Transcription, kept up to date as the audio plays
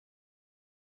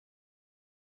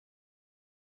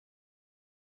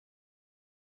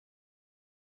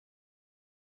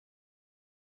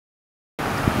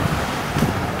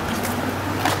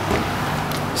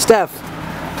Steph,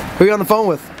 who are you on the phone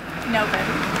with?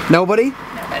 Nobody. Nobody?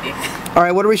 Nobody. All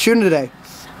right, what are we shooting today?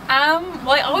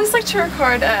 Well, I always like to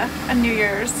record a New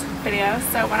Year's video,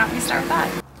 so why don't we start with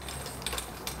that?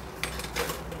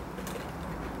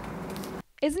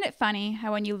 Isn't it funny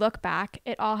how when you look back,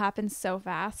 it all happens so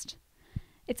fast?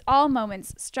 It's all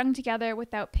moments strung together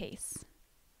without pace.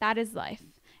 That is life.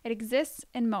 It exists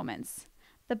in moments.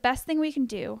 The best thing we can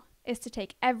do is to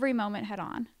take every moment head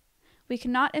on. We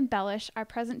cannot embellish our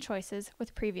present choices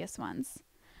with previous ones.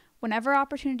 Whenever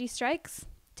opportunity strikes,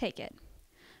 take it.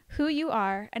 Who you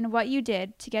are and what you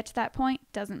did to get to that point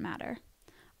doesn't matter.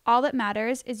 All that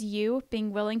matters is you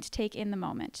being willing to take in the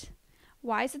moment.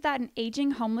 Why is it that an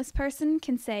aging homeless person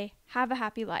can say, "Have a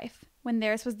happy life," when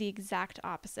theirs was the exact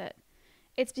opposite?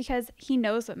 It's because he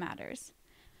knows what matters.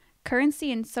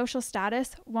 Currency and social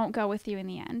status won't go with you in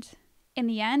the end. In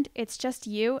the end, it's just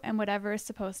you and whatever is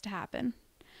supposed to happen.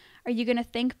 Are you going to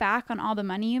think back on all the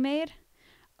money you made?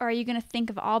 Or are you going to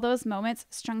think of all those moments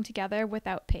strung together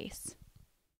without pace?